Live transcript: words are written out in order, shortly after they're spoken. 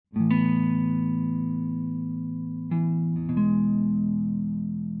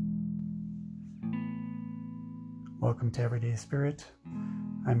Welcome to Everyday Spirit.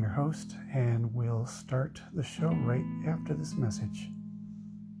 I'm your host, and we'll start the show right after this message.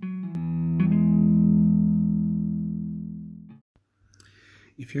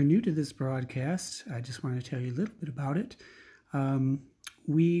 If you're new to this broadcast, I just want to tell you a little bit about it.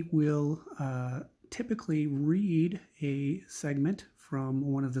 We will typically read a segment from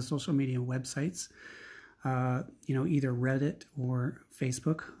one of the social media websites, either Reddit or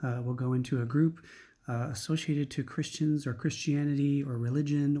Facebook. We'll go into a group associated to Christians or Christianity or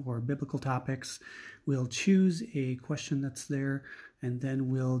religion or biblical topics. We'll choose a question that's there, and then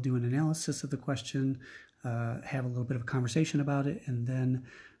we'll do an analysis of the question, have a little bit of a conversation about it, and then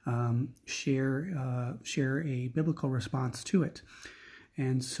share a biblical response to it.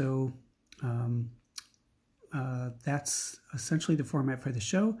 And so that's essentially the format for the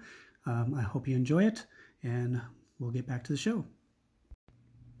show. I hope you enjoy it, and we'll get back to the show.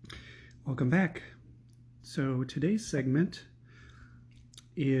 Welcome back. So today's segment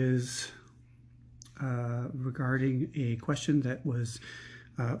is regarding a question that was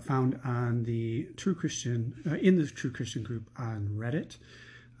found on the True Christian in the True Christian group on Reddit.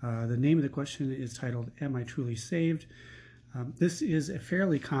 The name of the question is titled, "Am I truly saved?" This is a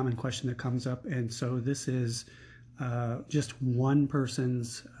fairly common question that comes up, and so this is just one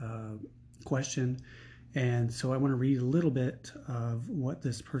person's question. And so I want to read a little bit of what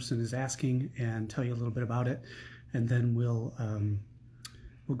this person is asking and tell you a little bit about it, and then we'll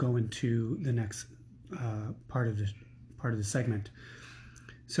go into the next part of the segment.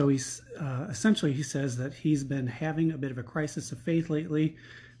 So he's essentially, he says that he's been having a bit of a crisis of faith lately,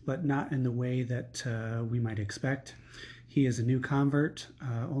 but not in the way that we might expect. He is a new convert,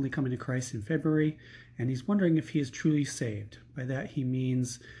 only coming to Christ in February, and he's wondering if he is truly saved. By that he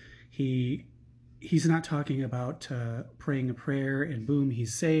means he's not talking about praying a prayer and boom,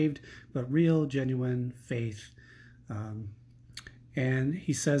 he's saved, but real, genuine faith. And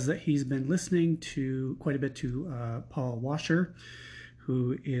he says that he's been listening to quite a bit to Paul Washer,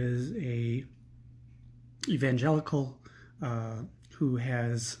 who is a evangelical who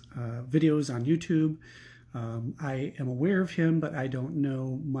has videos on YouTube. I am aware of him, but I don't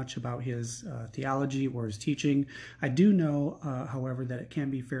know much about his theology or his teaching. I do know, however, that it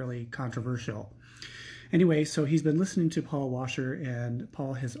can be fairly controversial. Anyway, so he's been listening to Paul Washer, and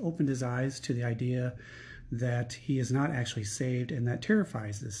Paul has opened his eyes to the idea that he is not actually saved, and that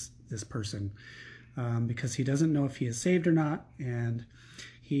terrifies this person because he doesn't know if he is saved or not. And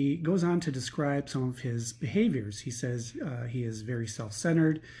he goes on to describe some of his behaviors. He says he is very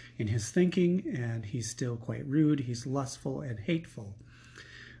self-centered in his thinking, and he's still quite rude. He's lustful and hateful.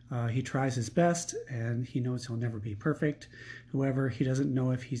 He tries his best, and he knows he'll never be perfect. However, he doesn't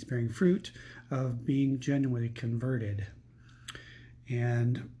know if he's bearing fruit of being genuinely converted.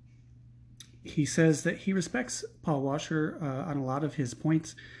 And he says that he respects Paul Washer on a lot of his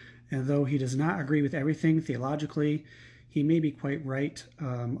points, and though he does not agree with everything theologically, he may be quite right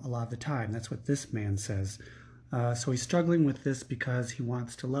a lot of the time. That's what this man says. So he's struggling with this because he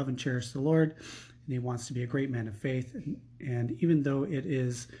wants to love and cherish the Lord, and he wants to be a great man of faith. And even though it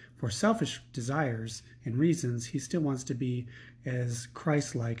is for selfish desires and reasons, he still wants to be as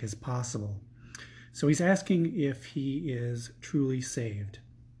Christ-like as possible. So he's asking if he is truly saved.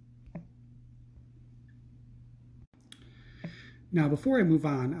 Now, before I move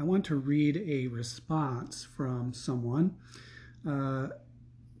on, I want to read a response from someone.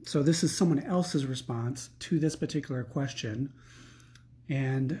 So this is someone else's response to this particular question.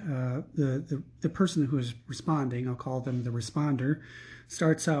 And the person who is responding, I'll call them the responder,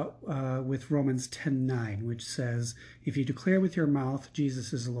 starts out with Romans 10:9, which says, "If you declare with your mouth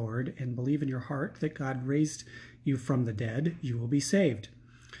Jesus is Lord and believe in your heart that God raised you from the dead, you will be saved."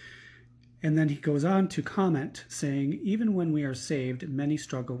 And then he goes on to comment saying, "Even when we are saved, many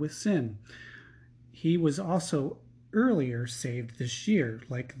struggle with sin." He was also earlier saved this year,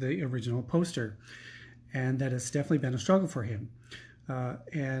 like the original poster, and that has definitely been a struggle for him.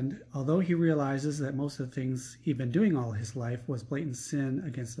 And although he realizes that most of the things he'd been doing all his life was blatant sin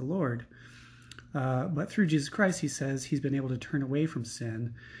against the Lord, but through Jesus Christ, he says he's been able to turn away from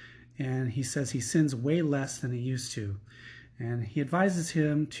sin, and he says he sins way less than he used to. And he advises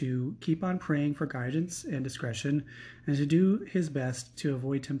him to keep on praying for guidance and discretion, and to do his best to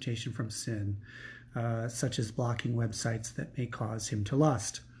avoid temptation from sin, such as blocking websites that may cause him to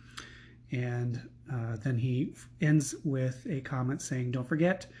lust. And then he ends with a comment saying, "Don't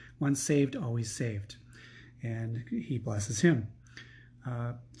forget, once saved, always saved." And he blesses him.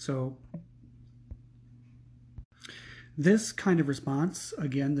 So this kind of response,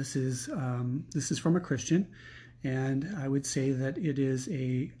 again, this is from a Christian, And I would say that it is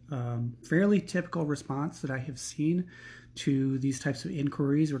a fairly typical response that I have seen to these types of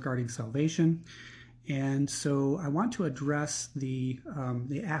inquiries regarding salvation. And so I want to address the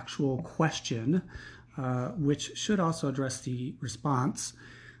actual question, which should also address the response.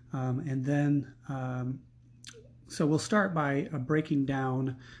 And then, so we'll start by breaking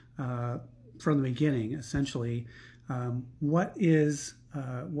down from the beginning, essentially, what is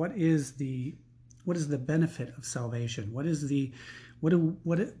the benefit of salvation? What is the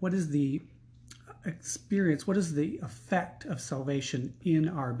experience? What is the effect of salvation in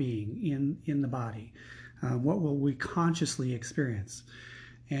our being, in the body? What will we consciously experience?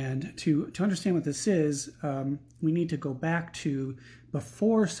 And to understand what this is, we need to go back to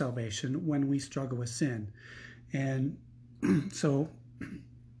before salvation, when we struggle with sin. And so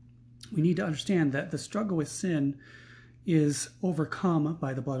we need to understand that the struggle with sin is overcome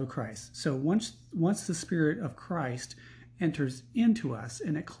by the blood of Christ. So once the Spirit of Christ enters into us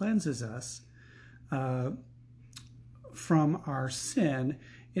and it cleanses us from our sin,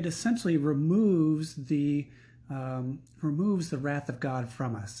 it essentially removes the wrath of God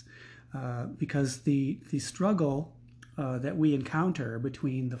from us, because the struggle that we encounter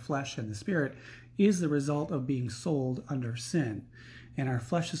between the flesh and the spirit is the result of being sold under sin. And our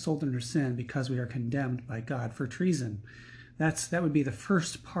flesh is sold under sin because we are condemned by God for treason. That would be the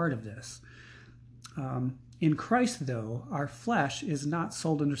first part of this. In Christ, though, our flesh is not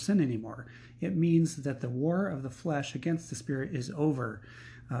sold under sin anymore. It means that the war of the flesh against the spirit is over.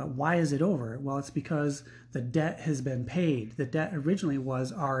 Why is it over? Well, it's because the debt has been paid. The debt originally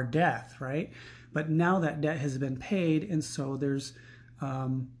was our death, right? But now that debt has been paid, and so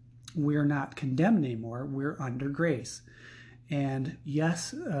we're not condemned anymore. We're under grace. And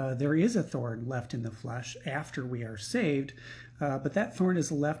yes, there is a thorn left in the flesh after we are saved, but that thorn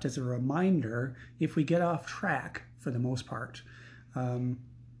is left as a reminder if we get off track, for the most part.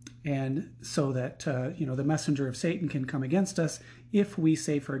 And so that, the messenger of Satan can come against us if we,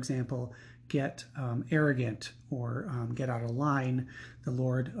 say, for example, get arrogant or get out of line. The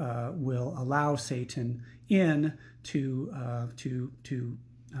Lord will allow Satan in to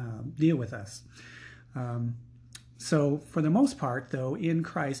deal with us. So for the most part, though, in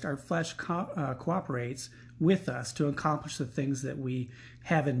Christ, our flesh cooperates with us to accomplish the things that we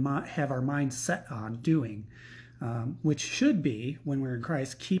have our mind set on doing, which should be, when we're in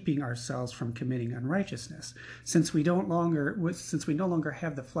Christ, keeping ourselves from committing unrighteousness. Since we no longer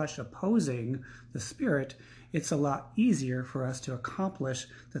have the flesh opposing the Spirit, it's a lot easier for us to accomplish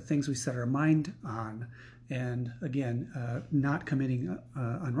the things we set our mind on. And again, not committing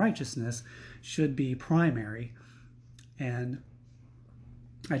unrighteousness should be primary. And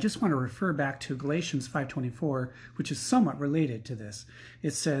I just want to refer back to Galatians 5:24, which is somewhat related to this.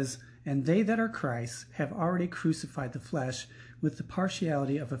 It says, "And they that are Christ have already crucified the flesh with the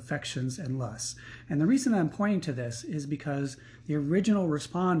partiality of affections and lusts." And the reason I'm pointing to this is because the original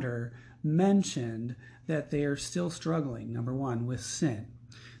responder mentioned that they are still struggling, number one, with sin.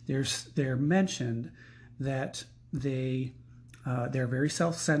 They're mentioned that they're very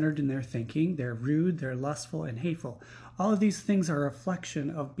self-centered in their thinking. They're rude, they're lustful, and hateful. All of these things are a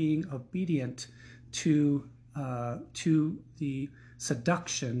reflection of being obedient to the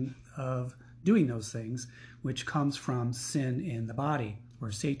seduction of doing those things, which comes from sin in the body,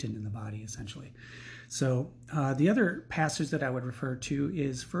 or Satan in the body, essentially. So the other passage that I would refer to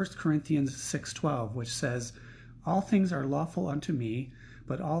is 1 Corinthians 6:12, which says, "All things are lawful unto me,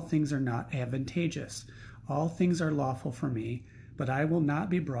 but all things are not advantageous. All things are lawful for me, but I will not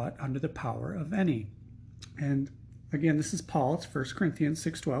be brought under the power of any." And again, this is Paul. It's 1 Corinthians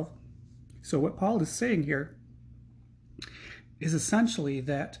 6:12. So what Paul is saying here is essentially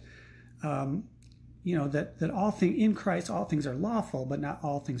that, that all things in Christ, all things are lawful, but not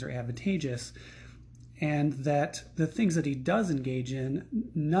all things are advantageous. And that the things that he does engage in,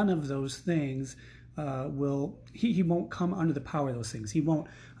 none of those things he won't come under the power of those things. He won't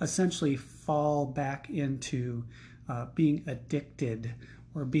essentially fall back into being addicted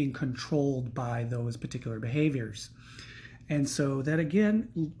or being controlled by those particular behaviors. And so that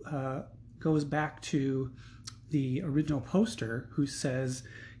again goes back to the original poster who says,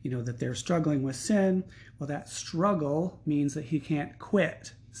 that they're struggling with sin. Well, that struggle means that he can't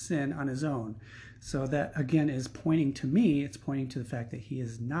quit sin on his own. So that, again, is pointing to me, it's pointing to the fact that he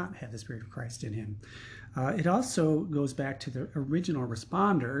does not have the Spirit of Christ in him. It also goes back to the original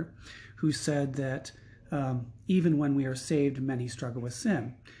responder who said that even when we are saved, many struggle with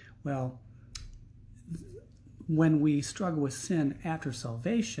sin. Well, when we struggle with sin after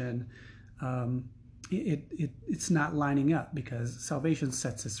salvation, it's not lining up, because salvation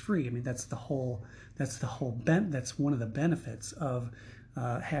sets us free. I mean, that's one of the benefits of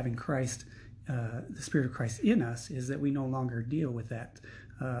having Christ, the Spirit of Christ in us, is that we no longer deal with that.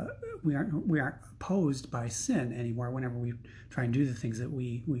 We aren't opposed by sin anymore whenever we try and do the things that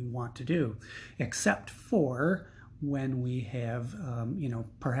we want to do, except for when we have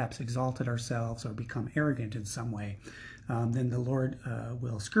perhaps exalted ourselves or become arrogant in some way. Then the Lord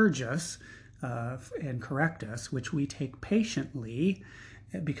will scourge us and correct us, which we take patiently,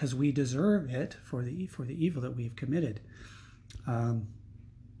 because we deserve it for the evil that we've committed.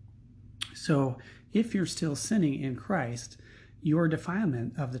 So if you're still sinning in Christ, your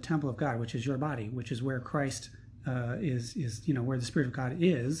defilement of the temple of God, which is your body, which is where Christ is where the Spirit of God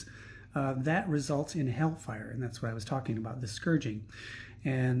is, that results in hellfire. And that's what I was talking about, the scourging.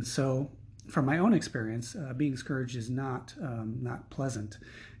 And so from my own experience, being scourged is not pleasant.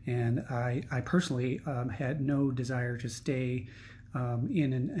 And I personally had no desire to stay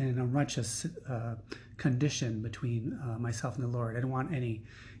in an unrighteous condition between myself and the Lord. I don't want any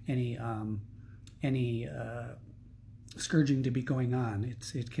scourging to be going on.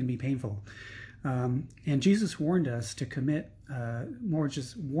 It can be painful. And Jesus warned us to commit,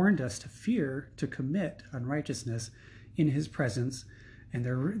 warned us to fear to commit unrighteousness in his presence. And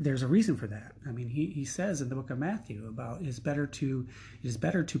there's a reason for that. I mean, he says in the book of Matthew about it is better to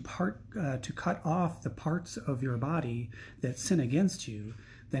cut off the parts of your body that sin against you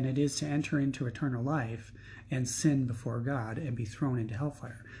than it is to enter into eternal life and sin before God and be thrown into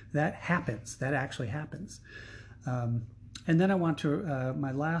hellfire. That happens. That actually happens. And then I want to,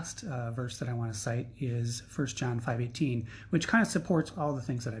 my last verse that I want to cite is 1 John 5:18, which kind of supports all the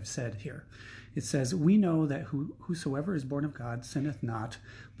things that I've said here. It says, "We know that whosoever is born of God sinneth not,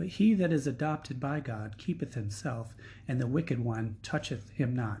 but he that is adopted by God keepeth himself, and the wicked one toucheth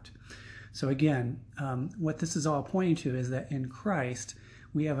him not." So again, what this is all pointing to is that in Christ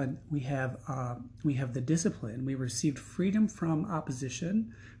we have the discipline. We received freedom from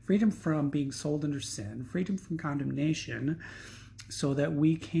opposition, freedom from being sold under sin, freedom from condemnation, so that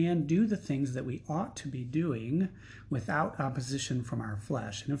we can do the things that we ought to be doing without opposition from our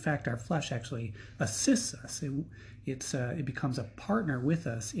flesh. And in fact, our flesh actually assists us. It becomes a partner with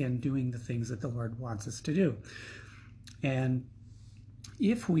us in doing the things that the Lord wants us to do. And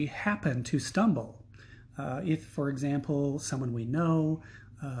if we happen to stumble, if, for example, someone we know,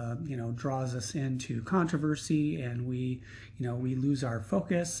 draws us into controversy, and we lose our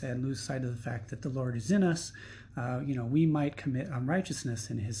focus and lose sight of the fact that the Lord is in us, we might commit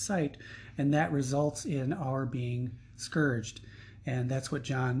unrighteousness in his sight, and that results in our being scourged. And that's what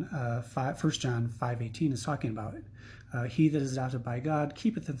 1 John 5:18 is talking about. He that is adopted by God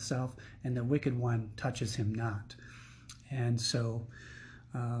keepeth himself, and the wicked one touches him not. And so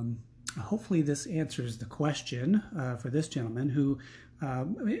hopefully this answers the question for this gentleman who,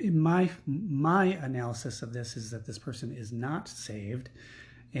 my analysis of this is that this person is not saved,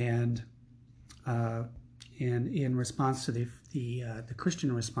 and in response to the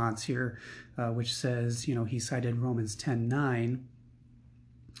Christian response here, which says, he cited Romans 10:9.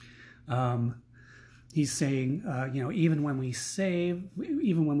 He's saying, even when we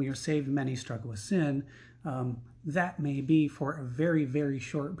are saved, many struggle with sin. That may be for a very, very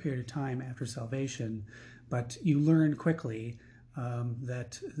short period of time after salvation, but you learn quickly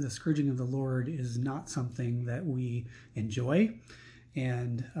that the scourging of the Lord is not something that we enjoy,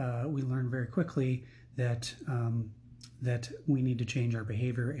 and we learn very quickly that we need to change our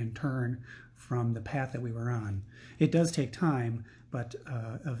behavior and turn from the path that we were on. It does take time, but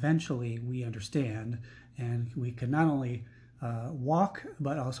eventually we understand, and we can not only walk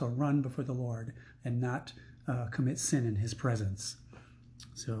but also run before the Lord and not commit sin in his presence.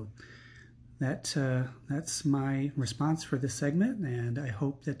 So that's my response for this segment, and I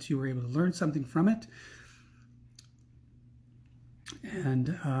hope that you were able to learn something from it.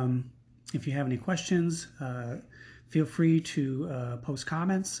 And if you have any questions, feel free to post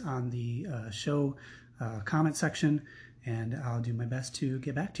comments on the show comment section, and I'll do my best to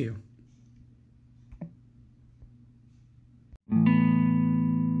get back to you.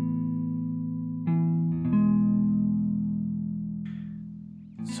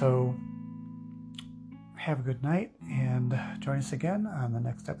 So have a good night, and join us again on the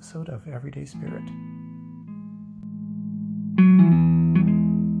next episode of Everyday Spirit.